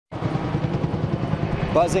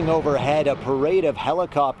Buzzing overhead, a parade of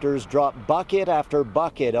helicopters drop bucket after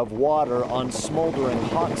bucket of water on smoldering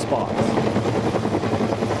hotspots.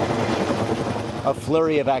 A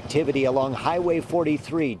flurry of activity along Highway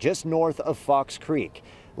 43 just north of Fox Creek.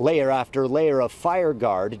 Layer after layer of fire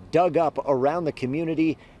guard dug up around the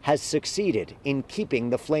community has succeeded in keeping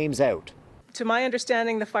the flames out. To my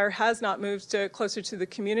understanding, the fire has not moved closer to the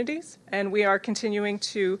communities, and we are continuing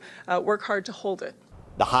to work hard to hold it.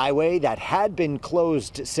 The highway that had been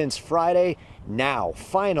closed since Friday now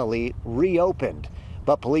finally reopened.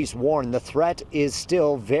 But police warn the threat is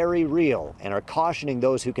still very real and are cautioning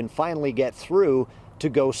those who can finally get through to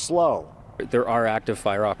go slow. There are active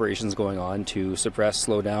fire operations going on to suppress,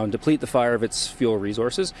 slow down, deplete the fire of its fuel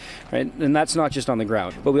resources, right? And that's not just on the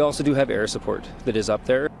ground, but we also do have air support that is up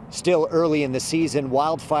there. Still early in the season,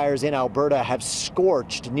 wildfires in Alberta have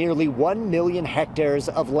scorched nearly 1 million hectares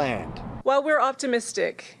of land. While we're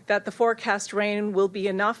optimistic that the forecast rain will be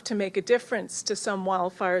enough to make a difference to some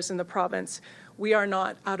wildfires in the province, we are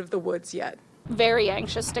not out of the woods yet. Very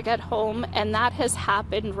anxious to get home, and that has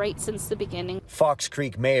happened right since the beginning. Fox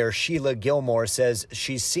Creek Mayor Sheila Gilmore says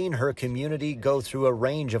she's seen her community go through a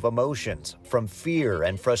range of emotions, from fear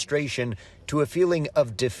and frustration to a feeling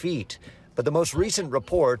of defeat. But the most recent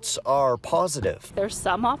reports are positive. There's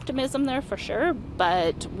some optimism there for sure,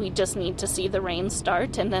 but we just need to see the rain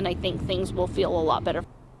start, and then I think things will feel a lot better.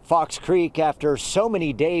 Fox Creek, after so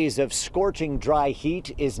many days of scorching dry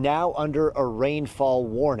heat, is now under a rainfall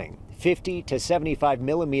warning. 50 to 75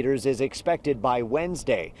 millimeters is expected by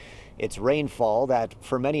Wednesday. It's rainfall that,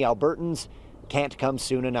 for many Albertans, can't come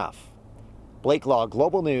soon enough. Blake Law,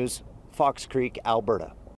 Global News, Fox Creek, Alberta.